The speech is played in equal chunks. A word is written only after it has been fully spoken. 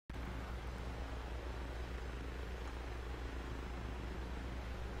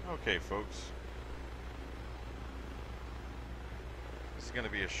Okay, folks, this is going to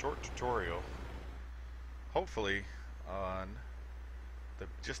be a short tutorial, hopefully on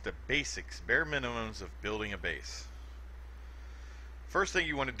just the basics, bare minimums of building a base. First thing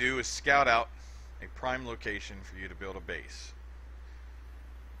you want to do is scout out a prime location for you to build a base.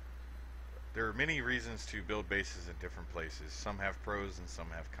 There are many reasons to build bases in different places. Some have pros and some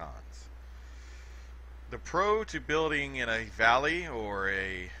have cons. The pro to building in a valley or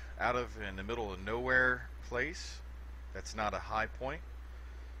in the middle of nowhere place that's not a high point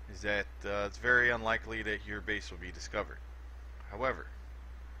is that it's very unlikely that your base will be discovered. However,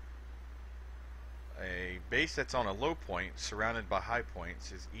 a base that's on a low point surrounded by high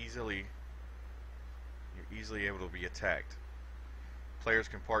points is you're easily able to be attacked. Players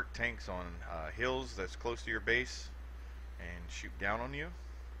can park tanks on hills that's close to your base and shoot down on you.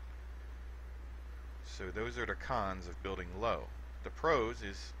 So those are the cons of building low. The pros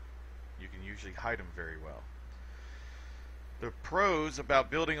is you can usually hide them very well. The pros about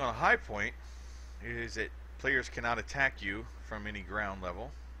building on a high point is that players cannot attack you from any ground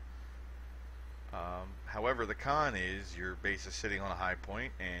level. However, the con is your base is sitting on a high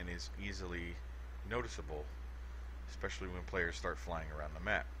point and is easily noticeable, especially when players start flying around the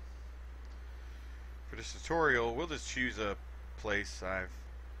map. For this tutorial, we'll just choose a place. I've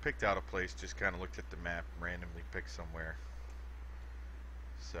picked out a place, just kind of looked at the map, randomly picked somewhere.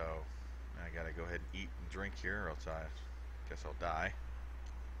 So I gotta go ahead and eat and drink here, or else I guess I'll die.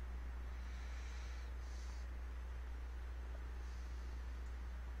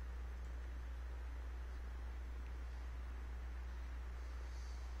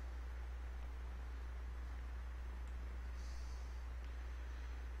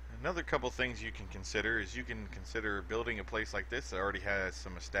 Another couple things you can consider is you can consider building a place like this that already has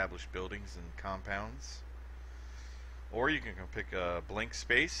some established buildings and compounds. Or you can pick a blank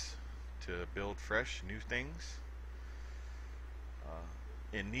space to build fresh, new things.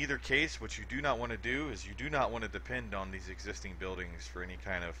 In neither case, what you do not want to do is you do not want to depend on these existing buildings for any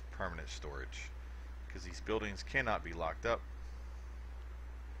kind of permanent storage, because these buildings cannot be locked up.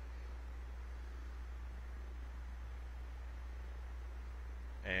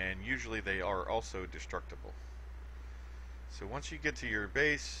 And usually they are also destructible. So once you get to your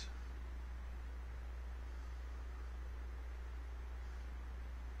base,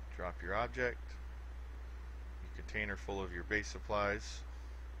 drop your object, your container full of your base supplies.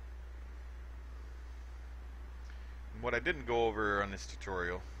 And what I didn't go over on this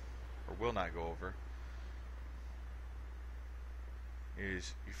tutorial, or will not go over,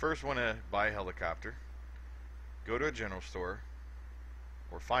 is you first want to buy a helicopter, go to a general store,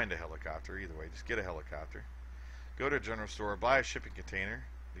 or find a helicopter. Either way, just get a helicopter, go to a general store, buy a shipping container.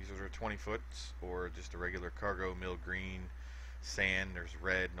 These are 20 foots or just a regular cargo, mill green, sand, there's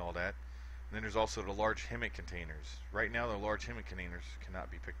red and all that. And then there's also the large HEMTT containers. Right now the large HEMTT containers cannot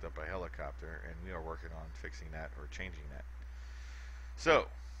be picked up by helicopter, and we are working on fixing that or changing that. So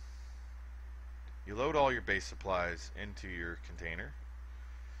you load all your base supplies into your container,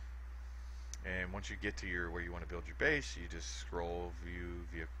 and once you get to where you want to build your base, you just scroll view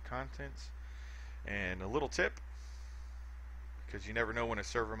vehicle contents. And a little tip, because you never know when a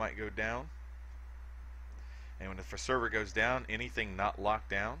server might go down, and if a server goes down, anything not locked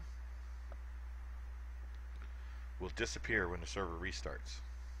down will disappear when the server restarts.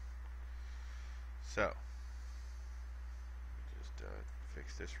 So just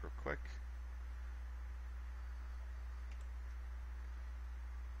fix this real quick.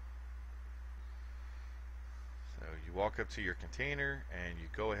 So you walk up to your container and you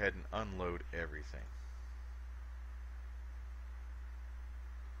go ahead and unload everything.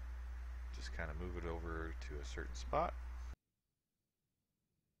 Just kind of move it over to a certain spot.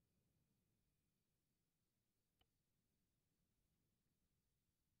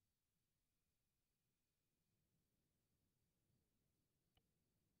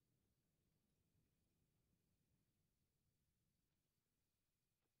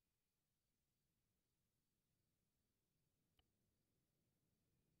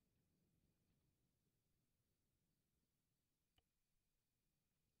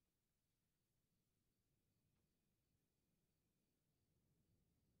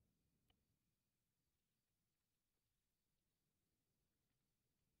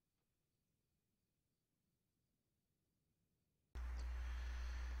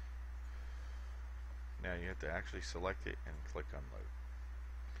 Now you have to actually select it and click unload.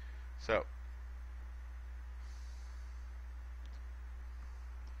 So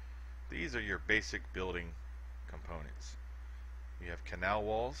these are your basic building components. You have canal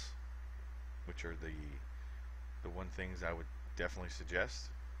walls, which are the one things I would definitely suggest.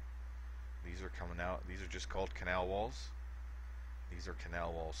 These are coming out. These are just called canal walls. These are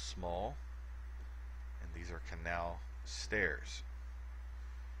canal walls small, and these are canal stairs.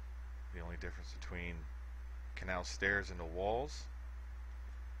 The only difference between canal stairs and the walls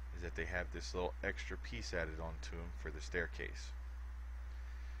is that they have this little extra piece added onto them for the staircase.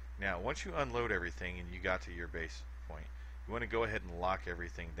 Now, once you unload everything and you got to your base point, you want to go ahead and lock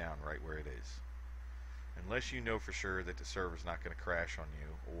everything down right where it is. Unless you know for sure that the server's not going to crash on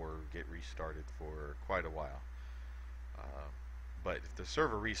you or get restarted for quite a while. But if the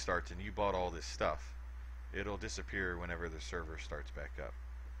server restarts and you bought all this stuff, it'll disappear whenever the server starts back up.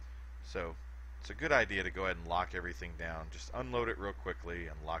 So it's a good idea to go ahead and lock everything down. Just unload it real quickly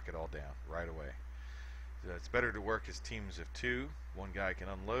and lock it all down right away. So it's better to work as teams of two. One guy can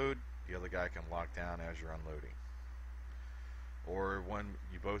unload, the other guy can lock down as you're unloading. Or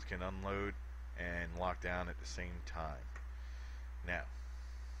you both can unload and lock down at the same time. Now,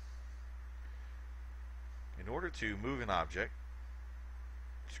 in order to move an object,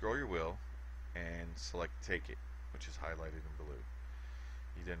 scroll your wheel and select Take It, which is highlighted in blue.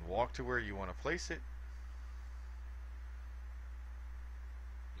 You then walk to where you want to place it.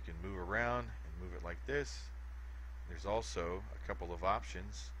 You can move around and move it like this. There's also a couple of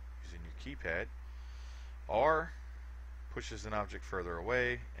options using your keypad. R pushes an object further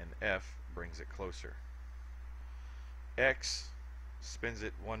away, and F brings it closer. X spins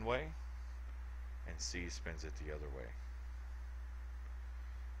it one way, and C spins it the other way.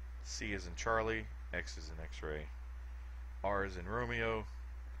 C is in Charlie, X is in X-ray, R is in Romeo,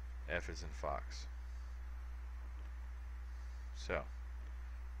 F is in Fox. So,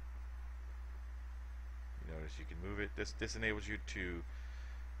 you notice you can move it. This enables you to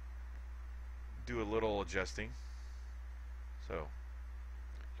do a little adjusting. So,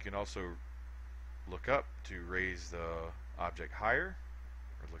 you can also look up to raise the object higher,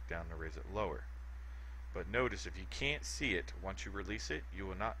 or look down to raise it lower. But notice, if you can't see it once you release it, you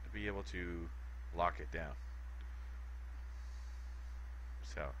will not be able to lock it down.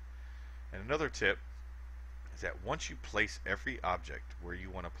 So, and another tip is that once you place every object where you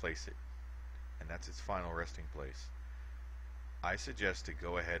want to place it, and that's its final resting place, I suggest to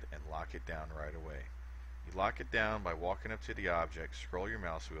go ahead and lock it down right away. You lock it down by walking up to the object, scroll your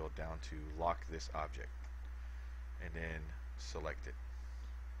mouse wheel down to lock this object, and then select it.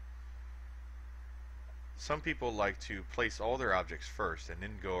 Some people like to place all their objects first and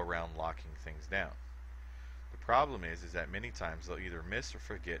then go around locking things down. The problem is that many times they'll either miss or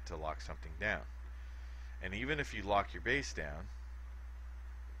forget to lock something down. And even if you lock your base down,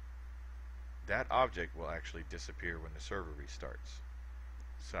 that object will actually disappear when the server restarts.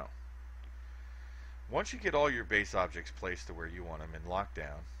 So, once you get all your base objects placed to where you want them and locked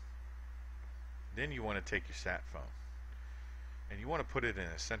down, then you want to take your sat phone and you want to put it in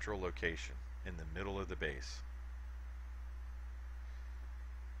a central location in the middle of the base.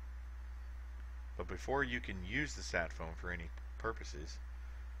 But before you can use the sat phone for any purposes,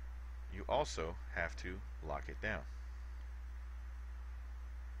 you also have to lock it down.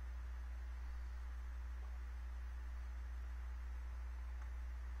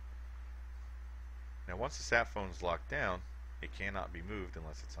 Now, once the sat phone is locked down, it cannot be moved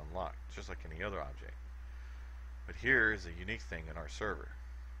unless it's unlocked, just like any other object. But here is a unique thing in our server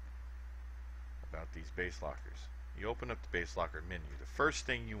about these base lockers. You open up the base locker menu. The first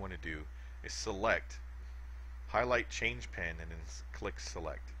thing you want to do is select, highlight change pin, and then click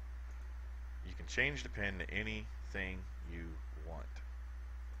select. You can change the pin to anything you want.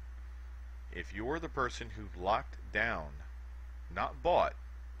 If you're the person who locked down, not bought,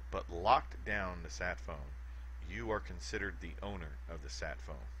 but locked down the sat phone, you are considered the owner of the sat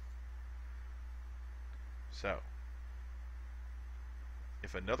phone. So,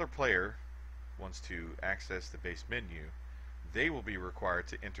 if another player wants to access the base menu, they will be required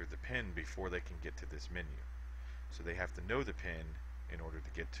to enter the PIN before they can get to this menu. So they have to know the PIN in order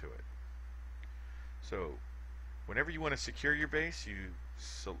to get to it. So, whenever you want to secure your base, you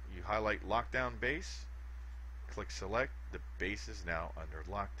highlight Lockdown Base, click Select. The base is now under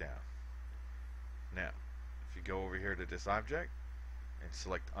lockdown. Now, if you go over here to this object and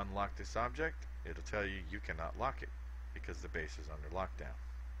select Unlock this object, it'll tell you you cannot lock it because the base is under lockdown.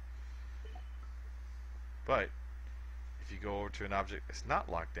 But if you go over to an object that's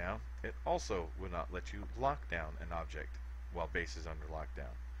not locked down, it also will not let you lock down an object while base is under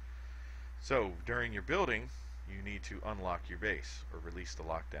lockdown. So during your building, you need to unlock your base, or release the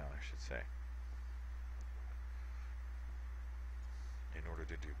lockdown, I should say, in order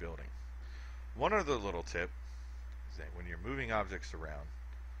to do building. One other little tip is that when you're moving objects around,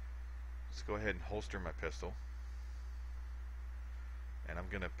 let's go ahead and holster my pistol. and I'm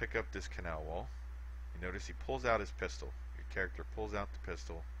going to pick up this canal wall. You notice he pulls out his pistol. Your character pulls out the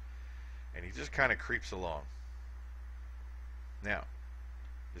pistol, and he just kind of creeps along. Now,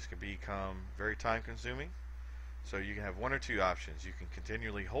 this can become very time consuming, so you can have one or two options. You can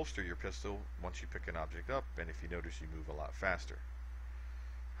continually holster your pistol once you pick an object up, and if you notice, you move a lot faster.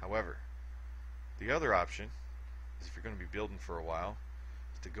 However, the other option is, if you're going to be building for a while,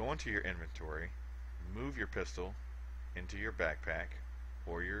 is to go into your inventory, move your pistol into your backpack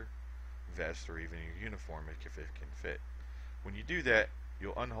or your vest or even your uniform if it can fit. When you do that,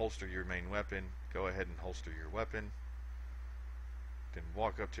 you'll unholster your main weapon, go ahead and holster your weapon, then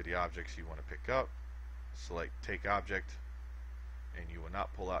walk up to the objects you want to pick up, select take object, and you will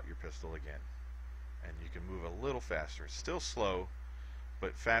not pull out your pistol again. And you can move a little faster. It's still slow,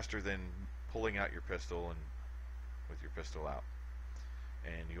 but faster than pulling out your pistol and with your pistol out.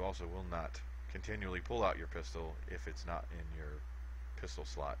 And you also will not continually pull out your pistol if it's not in your pistol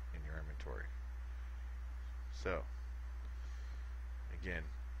slot in your inventory. So again,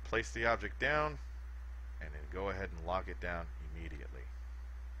 place the object down and then go ahead and lock it down immediately.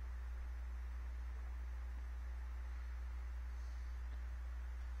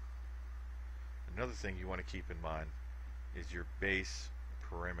 Another thing you want to keep in mind is your base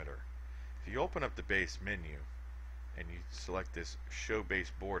perimeter. If you open up the base menu and you select this show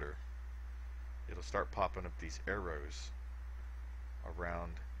base border, it'll start popping up these arrows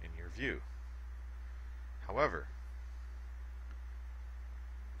around in your view. However,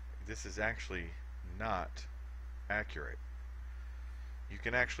 this is actually not accurate. You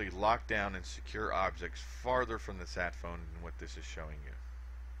can actually lock down and secure objects farther from the sat phone than what this is showing you.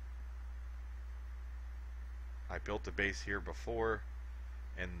 I built a base here before,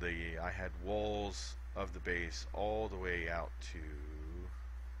 and I had walls of the base all the way out to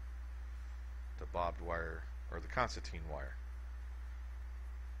the bobbed wire, or the concertina wire.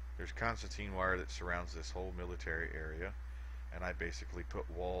 There's concertina wire that surrounds this whole military area, and I basically put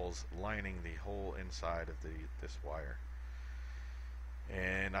walls lining the whole inside of this wire.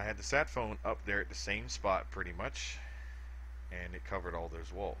 And I had the sat phone up there at the same spot pretty much, and it covered all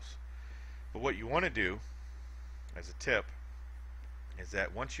those walls. But what you want to do, as a tip, is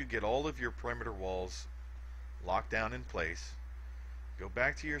that once you get all of your perimeter walls locked down in place, go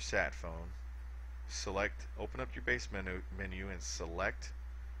back to your sat phone, open up your base menu and select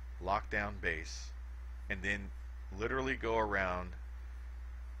lockdown base, and then literally go around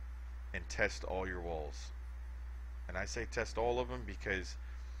and test all your walls. And I say test all of them because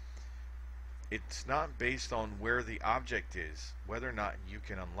it's not based on where the object is, whether or not you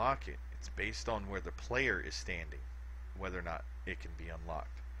can unlock it. It's based on where the player is standing, whether or not it can be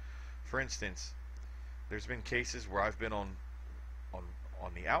unlocked. For instance, there's been cases where I've been on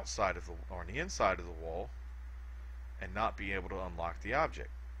the outside of on the inside of the wall and not be able to unlock the object.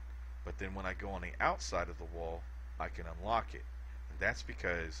 But then when I go on the outside of the wall, I can unlock it. And that's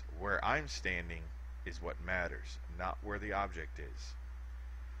because where I'm standing is what matters, not where the object is.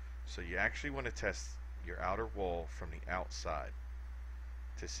 So you actually want to test your outer wall from the outside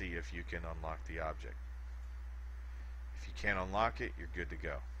to see if you can unlock the object. If you can't unlock it, you're good to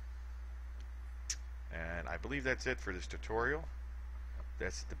go. And I believe that's it for this tutorial.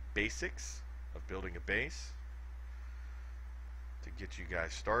 That's the basics of building a base to get you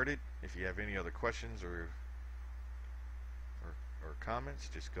guys started. If you have any other questions or comments,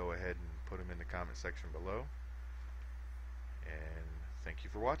 just go ahead and put them in the comment section below. And thank you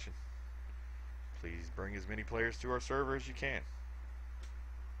for watching. Please bring as many players to our server as you can.